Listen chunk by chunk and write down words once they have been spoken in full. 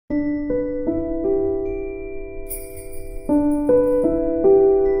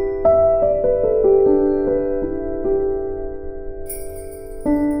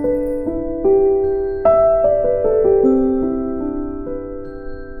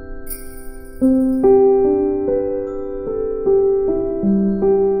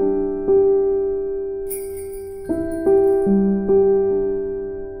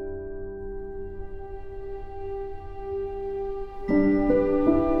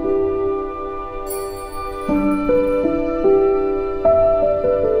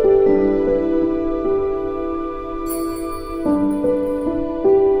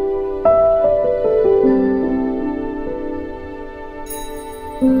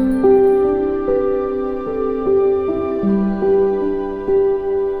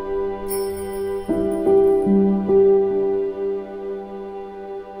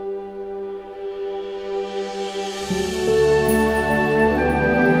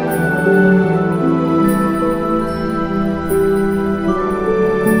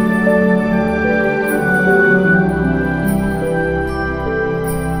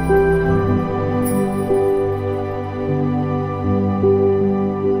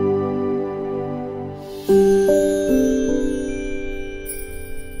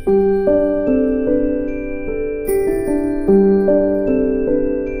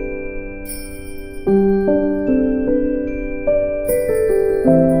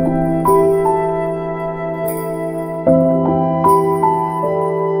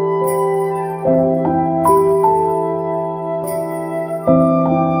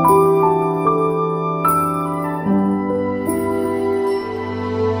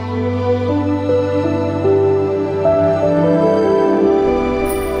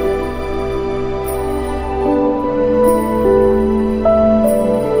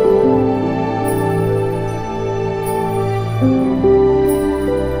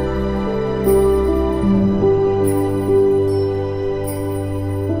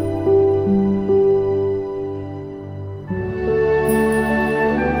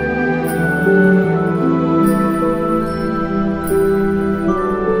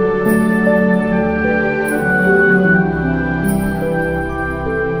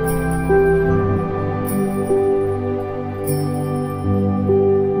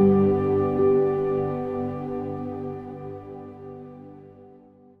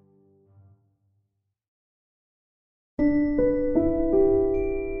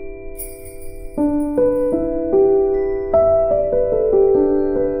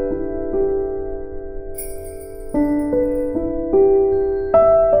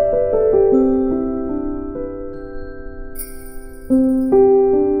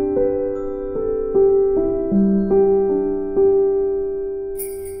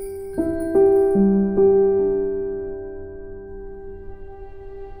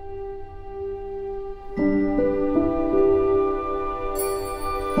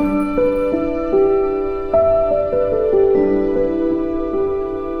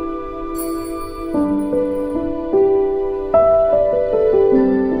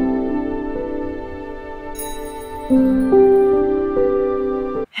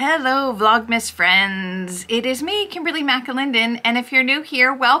Hello Vlogmas friends, it is me, Kimberly McAlinden, and if you're new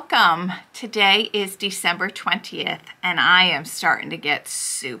here, welcome. Today is December 20th and I am starting to get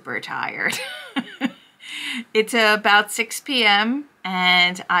super tired. It's about 6 p.m.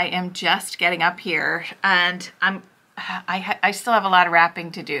 and I am just getting up here and I still have a lot of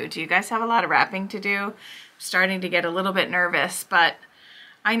wrapping to do. Do you guys have a lot of wrapping to do? I'm starting to get a little bit nervous, but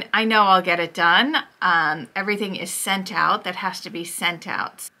I know I'll get it done. Everything is sent out that has to be sent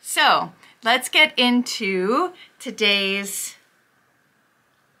out. So let's get into today's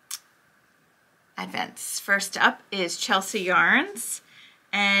advents. First up is Chelsea Yarns,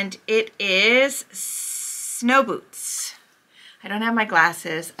 and it is snow boots. I don't have my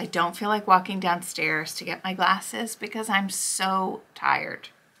glasses. I don't feel like walking downstairs to get my glasses because I'm so tired.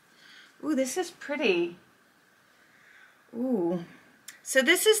 Ooh, this is pretty. Ooh. So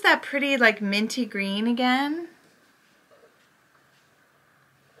this is that pretty like minty green again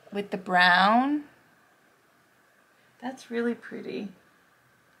with the brown. That's really pretty.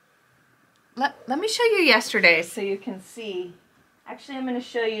 Let me show you yesterday so you can see. Actually, I'm going to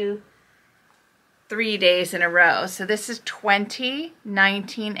show you 3 days in a row. So this is 20,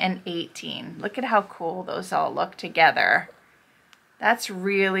 19, and 18. Look at how cool those all look together. That's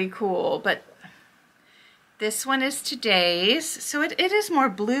really cool. But this one is today's, so it is more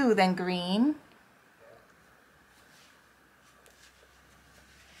blue than green.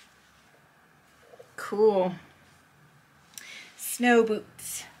 Cool. Snow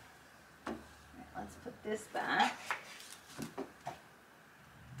boots. All right, let's put this back.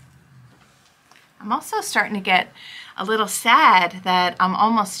 I'm also starting to get a little sad that I'm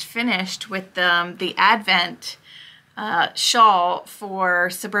almost finished with the Advent shawl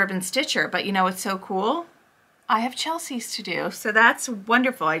for Suburban Stitcher, but you know what's so cool? I have Chelsea's to do, so that's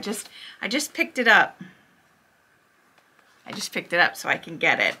wonderful. I just picked it up. I just picked it up so I can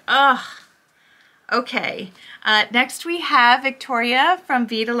get it. Ugh. Okay. Next we have Victoria from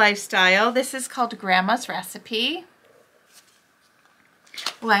Vida Lifestyle. This is called Grandma's Recipe.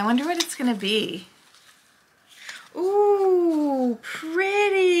 Well, I wonder what it's gonna be. Ooh,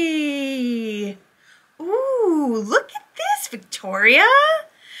 pretty. Ooh, look at this, Victoria.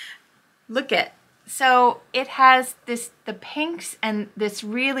 Look at So it has the pinks and this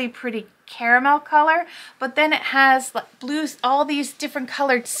really pretty caramel color, but then it has like blues, all these different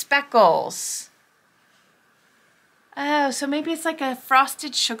colored speckles. Oh, so maybe it's like a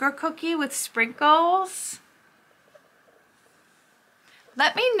frosted sugar cookie with sprinkles.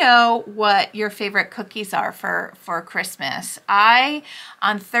 Let me know what your favorite cookies are for Christmas.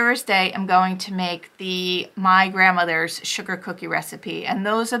 On Thursday, am going to make my grandmother's sugar cookie recipe. And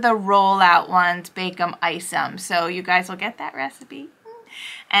those are the rollout ones, bake them, ice them. So you guys will get that recipe.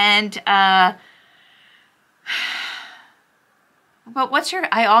 And, but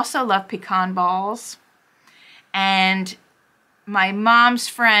I also love pecan balls. And my mom's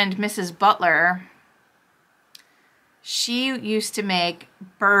friend, Mrs. Butler, she used to make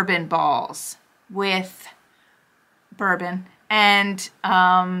bourbon balls with bourbon and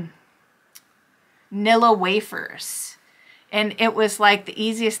Nilla wafers. And it was like the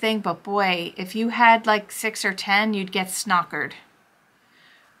easiest thing, but boy, if you had like 6 or 10, you'd get snockered.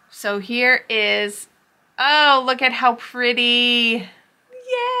 So here is, oh, look at how pretty.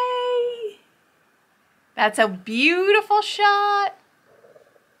 Yay! That's a beautiful shot.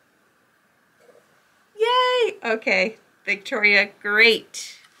 Yay! Okay, Victoria,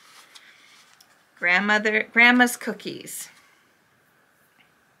 great. Grandma's cookies.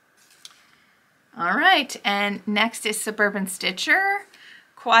 All right, and next is Suburban Stitcher.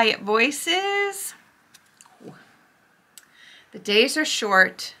 Quiet Voices. The days are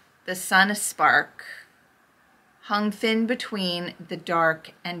short, the sun a spark, hung thin between the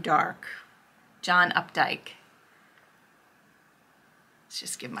dark and dark. John Updike. Let's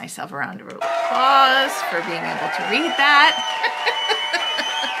just give myself a round of applause for being able to read that.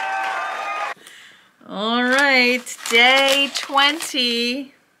 All right, day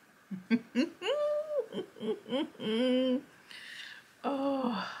 20.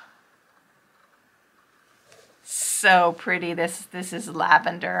 Oh, so pretty. This is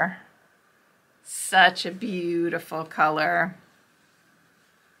lavender. Such a beautiful color.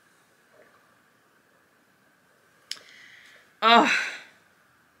 Oh,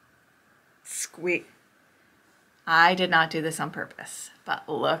 squeak. I did not do this on purpose, but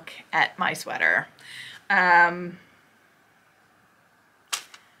look at my sweater.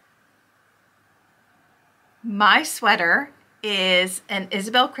 My sweater is an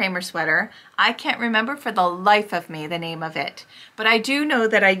Isabel Kramer sweater. I can't remember for the life of me the name of it, but I do know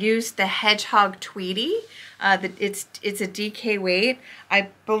that I used the Hedgehog Tweedy. It's a DK weight. I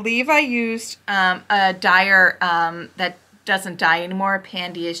believe I used a dyer that doesn't dye anymore,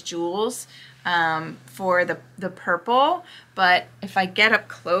 Pandia's Jewels, for the purple. But if I get up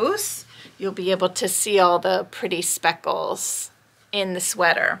close, you'll be able to see all the pretty speckles in the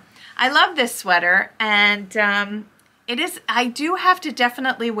sweater. I love this sweater, and I do have to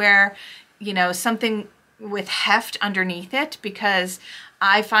definitely wear, you know, something with heft underneath it because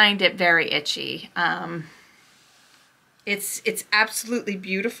I find it very itchy. It's absolutely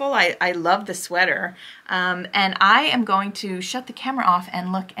beautiful. I love the sweater. And I am going to shut the camera off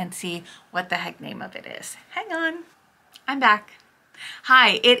and look and see what the heck name of it is. Hang on. I'm back.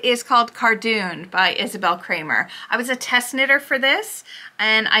 Hi, it is called Cardoon by Isabel Kramer. I was a test knitter for this,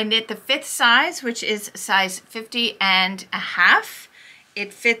 and I knit the 5th size, which is size 50.5.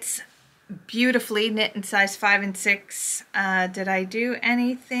 It fits beautifully, knit in size 5 and 6. Did I do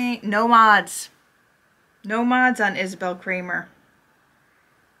anything? No mods. No mods on Isabel Kramer.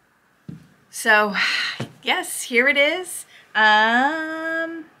 So, yes, here it is.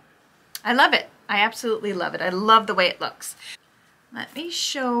 I love it. I absolutely love it. I love the way it looks. Let me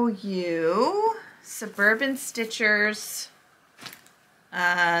show you Suburban Stitchers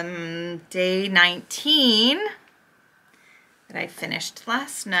day 19 that I finished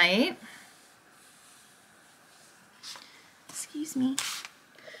last night. Excuse me.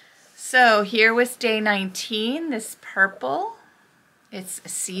 So here was day 19, this purple. It's a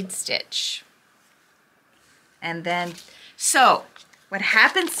seed stitch. And then, so what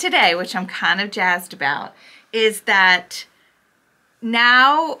happens today, which I'm kind of jazzed about, is that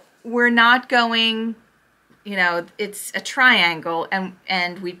now we're not going, you know, it's a triangle,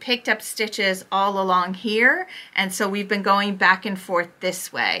 and we picked up stitches all along here, and so we've been going back and forth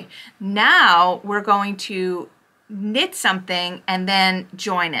this way. Now we're going to knit something and then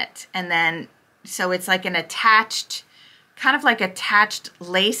join it, and then so it's like an attached, kind of like attached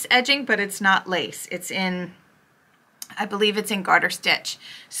lace edging, but it's not lace. It's in, I believe it's in garter stitch.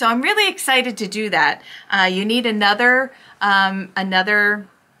 So I'm really excited to do that. You need another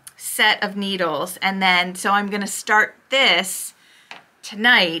set of needles, and then so I'm gonna start this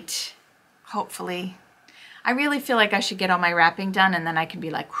tonight, hopefully. I really feel like I should get all my wrapping done, and then I can be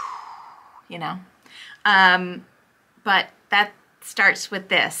like, whew, you know. But that starts with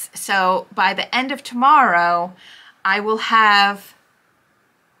this. So by the end of tomorrow, I will have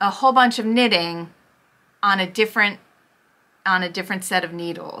a whole bunch of knitting on a different set of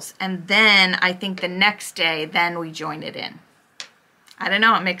needles. And then I think the next day, then we join it in. I don't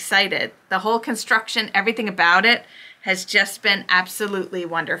know, I'm excited. The whole construction, everything about it has just been absolutely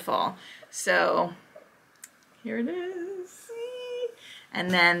wonderful. So here it is.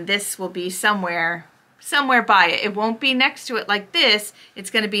 And then this will be somewhere by it. It won't be next to it like this. It's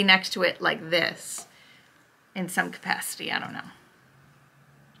going to be next to it like this in some capacity. I don't know.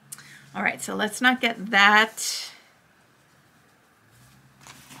 All right, so let's not get that.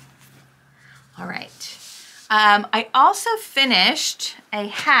 All right. I also finished a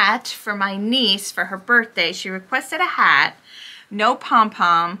hat for my niece for her birthday. She requested a hat, no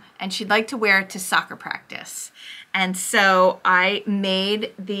pom-pom, and she'd like to wear it to soccer practice. And so I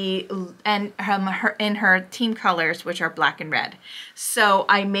made in her team colors, which are black and red. So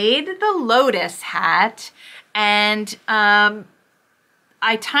I made the lotus hat, and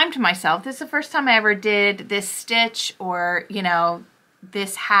I timed myself. This is the first time I ever did this stitch or, you know,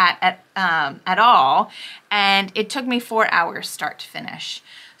 this hat at all, and it took me 4 hours start to finish.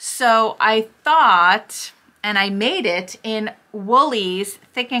 So I thought, and I made it in Woolies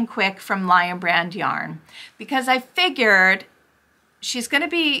Thick and Quick from Lion Brand yarn, because I figured she's going to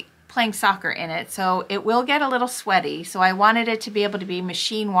be playing soccer in it, so it will get a little sweaty. So I wanted it to be able to be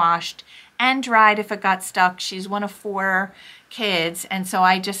machine washed and dried if it got stuck. She's one of 4 kids, and so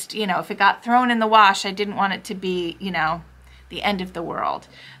I just, you know, if it got thrown in the wash, I didn't want it to be, you know, the end of the world.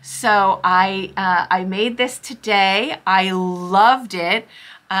 So I made this today. I loved it.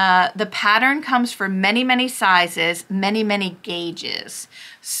 The pattern comes for many, many sizes, many, many gauges.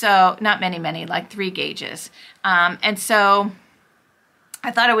 So not many, many, like 3 gauges. And so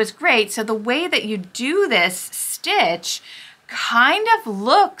I thought it was great. So the way that you do this stitch kind of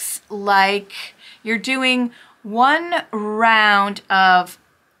looks like you're doing 1 round of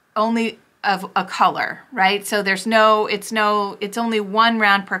a color, right? So it's only 1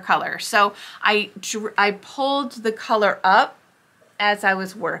 round per color. So I pulled the color up as I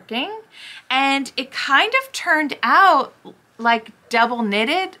was working, and it kind of turned out like double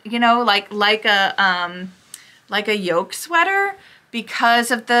knitted, you know, like a yoke sweater because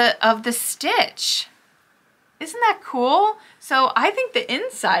of the stitch. Isn't that cool? So I think the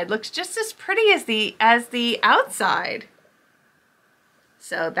inside looks just as pretty as the outside.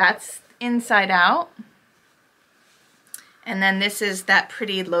 So that's inside out. And then this is that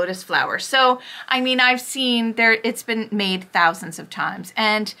pretty lotus flower. So, I mean, I've seen it's been made thousands of times.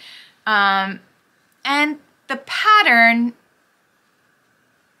 And the pattern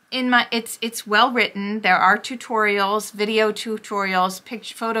it's well written. There are tutorials, video tutorials,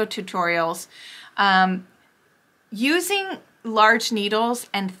 photo tutorials. Using large needles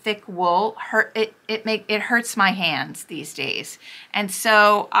and thick wool it hurts my hands these days. And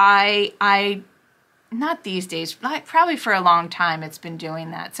so I not these days, like probably for a long time it's been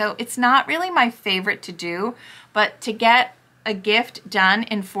doing that. So it's not really my favorite to do, but to get a gift done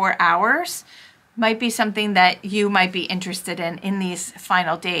in 4 hours might be something that you might be interested in these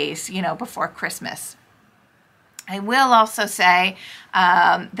final days, you know, before Christmas. I will also say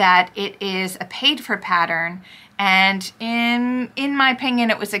that it is a paid-for pattern, and in my opinion,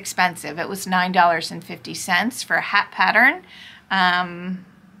 it was expensive. It was $9.50 for a hat pattern,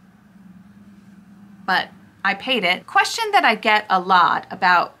 but I paid it. Question that I get a lot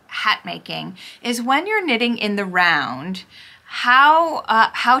about hat making is when you're knitting in the round,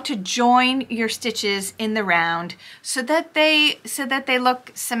 how to join your stitches in the round so that they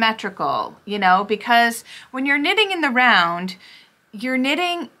look symmetrical, you know, because when you're knitting in the round, you're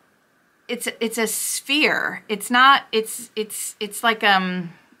knitting, it's a sphere. It's not, it's like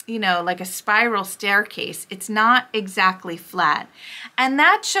you know, like a spiral staircase. It's not exactly flat. And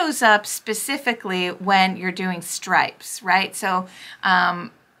that shows up specifically when you're doing stripes, right? So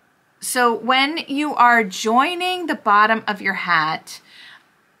so when you are joining the bottom of your hat,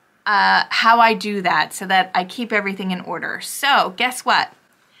 how I do that so that I keep everything in order. So guess what?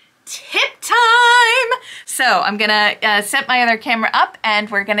 Tip time! So I'm gonna set my other camera up, and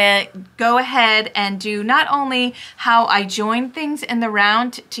we're gonna go ahead and do not only how I join things in the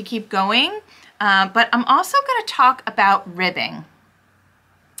round to keep going, but I'm also gonna talk about ribbing.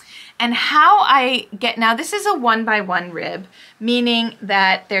 And how I get, now this is a 1x1 rib, meaning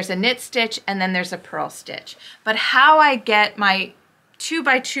that there's a knit stitch and then there's a purl stitch. But how I get my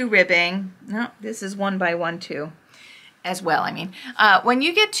 2x2 ribbing, no, this is 1x1 too, as well, I mean. When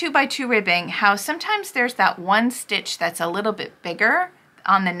you get 2x2 ribbing, how sometimes there's that one stitch that's a little bit bigger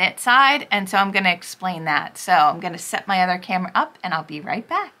on the knit side, and so I'm going to explain that. So I'm going to set my other camera up and I'll be right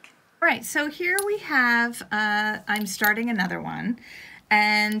back. All right, so here we have, I'm starting another one,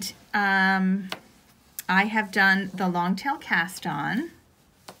 and I have done the long tail cast on.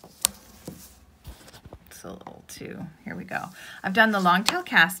 It's a little too, here we go. I've done the long tail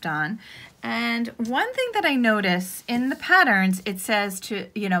cast on, and one thing that I notice in the patterns, it says to,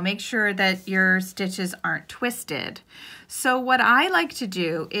 you know, make sure that your stitches aren't twisted. So what I like to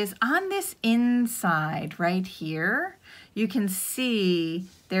do is on this inside right here, you can see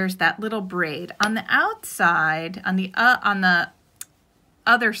there's that little braid. On the outside, on the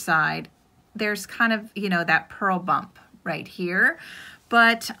other side, there's kind of, you know, that purl bump right here.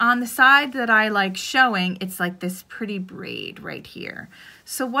 But on the side that I like showing, it's like this pretty braid right here.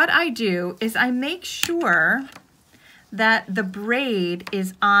 So what I do is I make sure that the braid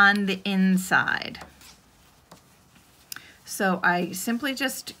is on the inside. So I simply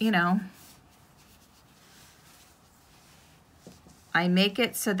just, you know, I make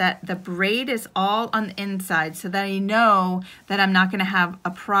it so that the braid is all on the inside so that I know that I'm not going to have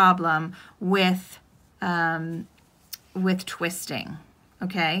a problem with twisting.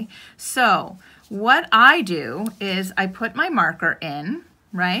 Okay, so what I do is I put my marker in,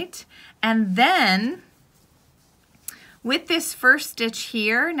 right? And then with this first stitch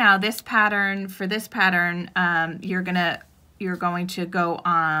here, now this pattern, for this pattern, you're going to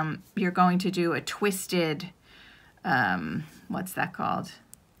do a twisted, what's that called?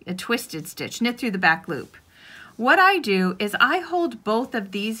 A twisted stitch, knit through the back loop. What I do is I hold both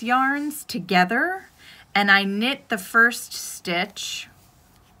of these yarns together and I knit the first stitch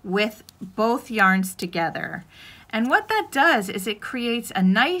with both yarns together. And what that does is it creates a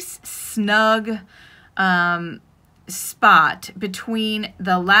nice snug spot between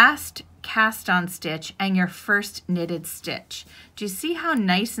the last cast on stitch and your first knitted stitch. Do you see how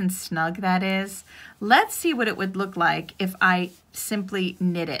nice and snug that is? Let's see what it would look like if I simply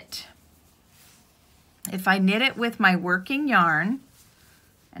knit it. If I knit it with my working yarn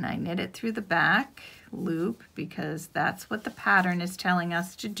and I knit it through the back loop, because that's what the pattern is telling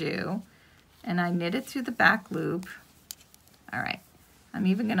us to do, and I knit it through the back loop. All right, I'm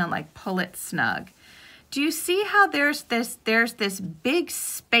even gonna like pull it snug. Do you see how there's this big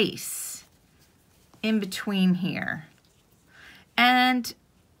space in between here? And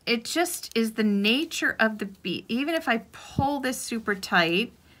it just is the nature of the bead. Even if I pull this super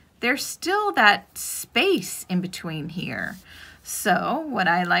tight, there's still that space in between here. So what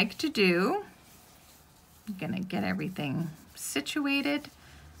I like to do, I'm gonna get everything situated.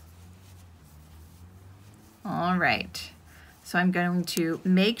 All right, so I'm going to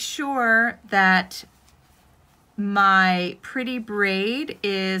make sure that my pretty braid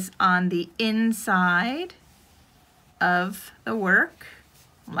is on the inside of the work,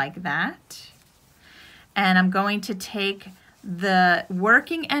 like that. And I'm going to take the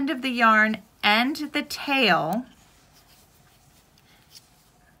working end of the yarn and the tail.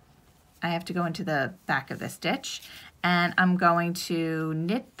 I have to go into the back of the stitch, and I'm going to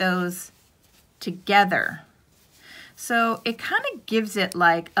knit those together. So it kind of gives it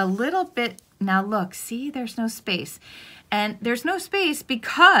like a little bit. Now look, see, there's no space. And there's no space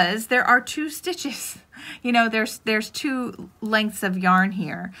because there are two stitches. You know, there's two lengths of yarn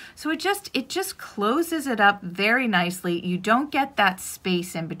here. So it just closes it up very nicely. You don't get that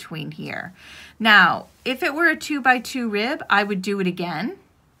space in between here. Now, if it were a 2x2 rib, I would do it again,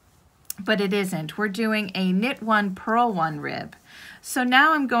 but it isn't. We're doing a knit one, purl one rib. So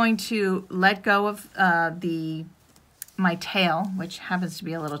now I'm going to let go of my tail, which happens to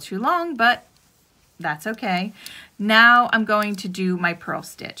be a little too long, but that's okay. Now I'm going to do my purl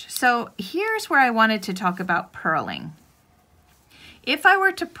stitch. So here's where I wanted to talk about purling. If I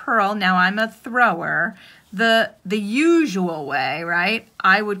were to purl, now I'm a thrower, the usual way, right?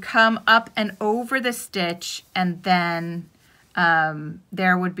 I would come up and over the stitch, and then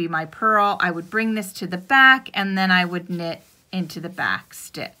there would be my purl. I would bring this to the back, and then I would knit into the back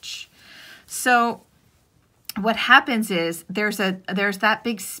stitch. So what happens is there's that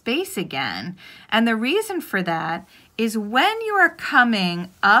big space again. And the reason for that is when you are coming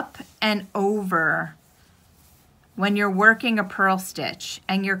up and over, when you're working a purl stitch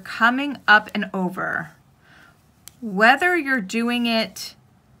and you're coming up and over, whether you're doing it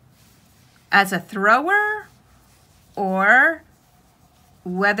as a thrower or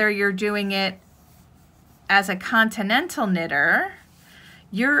whether you're doing it as a continental knitter,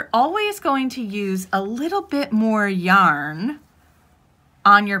 you're always going to use a little bit more yarn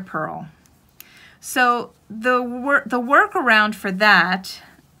on your purl. So the workaround for that,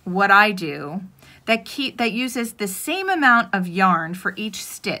 what I do, that uses the same amount of yarn for each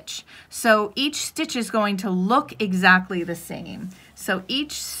stitch. So each stitch is going to look exactly the same. So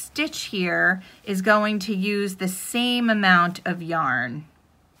each stitch here is going to use the same amount of yarn,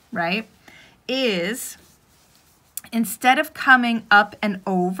 right? Instead of coming up and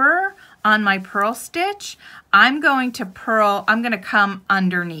over on my purl stitch, I'm going to come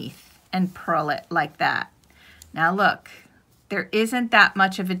underneath and purl it like that. Now look, there isn't that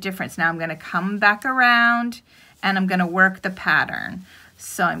much of a difference. Now I'm going to come back around and I'm going to work the pattern.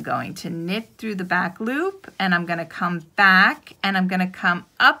 So I'm going to knit through the back loop and I'm going to come back and I'm going to come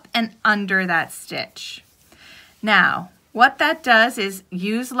up and under that stitch. Now, what that does is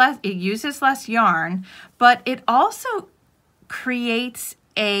it uses less yarn, but it also creates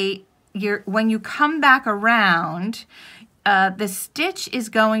when you come back around, the stitch is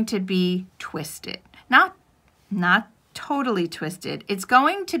going to be twisted. Not totally twisted. It's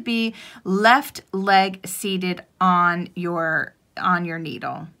going to be left leg seated on your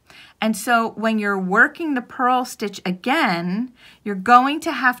needle. And so when you're working the purl stitch again, you're going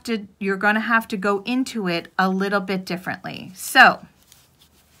to have to go into it a little bit differently. So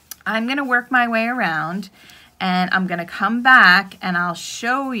I'm going to work my way around and I'm going to come back and I'll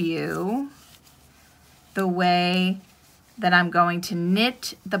show you the way that I'm going to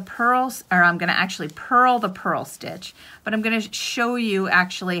knit the purls, or I'm going to actually purl the purl stitch, but I'm going to show you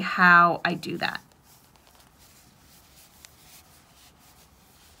actually how I do that.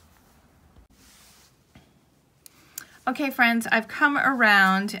 Okay, friends, I've come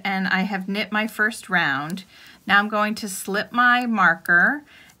around and I have knit my first round. Now I'm going to slip my marker,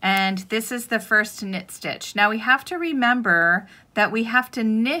 and this is the first knit stitch. Now we have to remember that we have to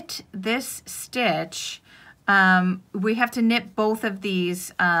knit this stitch. We have to knit both of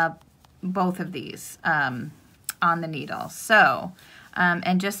these on the needle. So,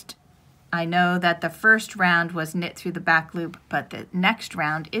 I know that the first round was knit through the back loop, but the next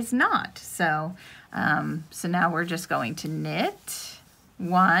round is not. So now we're just going to knit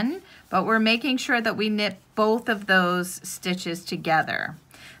one, but we're making sure that we knit both of those stitches together.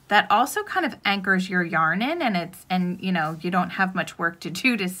 That also kind of anchors your yarn in, and you know, you don't have much work to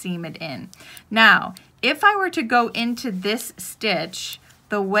do to seam it in. Now, if I were to go into this stitch,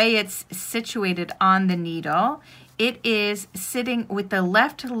 the way it's situated on the needle, it is sitting with the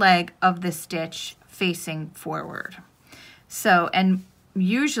left leg of the stitch facing forward. So, and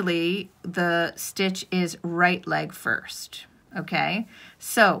usually the stitch is right leg first, okay?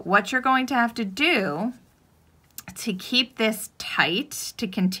 So what you're going to have to do to keep this tight, to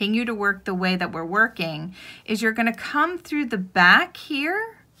continue to work the way that we're working, is you're going to come through the back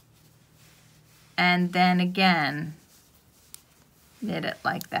here and then again knit it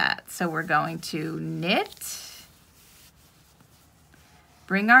like that. So we're going to knit,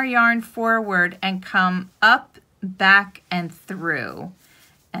 bring our yarn forward and come up, back, and through,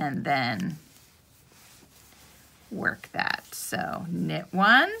 and then work that. So knit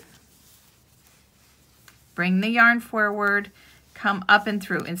one, bring the yarn forward, come up and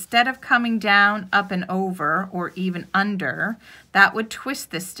through. Instead of coming down, up and over, or even under, that would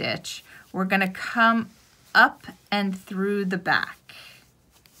twist the stitch. We're going to come up and through the back.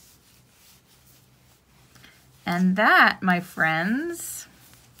 And that, my friends,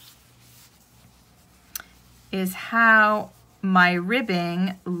 is how my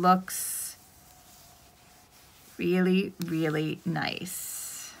ribbing looks really, really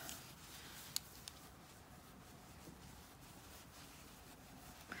nice.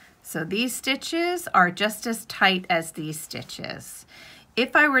 So these stitches are just as tight as these stitches.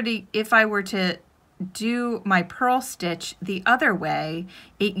 If I were to do my purl stitch the other way,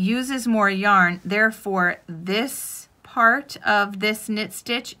 it uses more yarn, therefore this part of this knit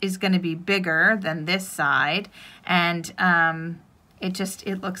stitch is going to be bigger than this side, and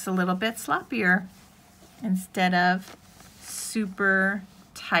it looks a little bit sloppier instead of super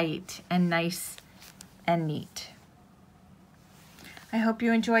tight and nice and neat. I hope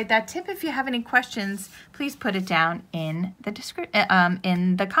you enjoyed that tip. If you have any questions, please put it down in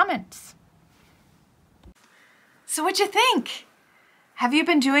the comments. So what'd you think? Have you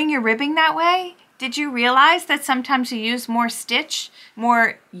been doing your ribbing that way? Did you realize that sometimes you use more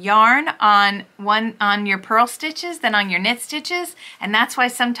yarn on your purl stitches than on your knit stitches? And that's why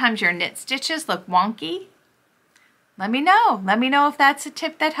sometimes your knit stitches look wonky? Let me know. Let me know if that's a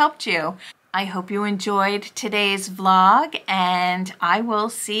tip that helped you. I hope you enjoyed today's vlog, and I will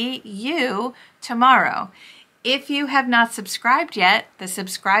see you tomorrow. If you have not subscribed yet, the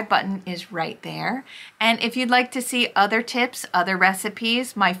subscribe button is right there. And if you'd like to see other tips, other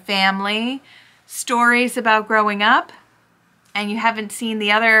recipes, my family, stories about growing up, and you haven't seen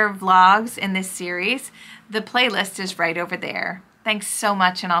the other vlogs in this series, the playlist is right over there. Thanks so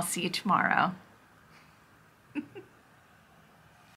much, and I'll see you tomorrow.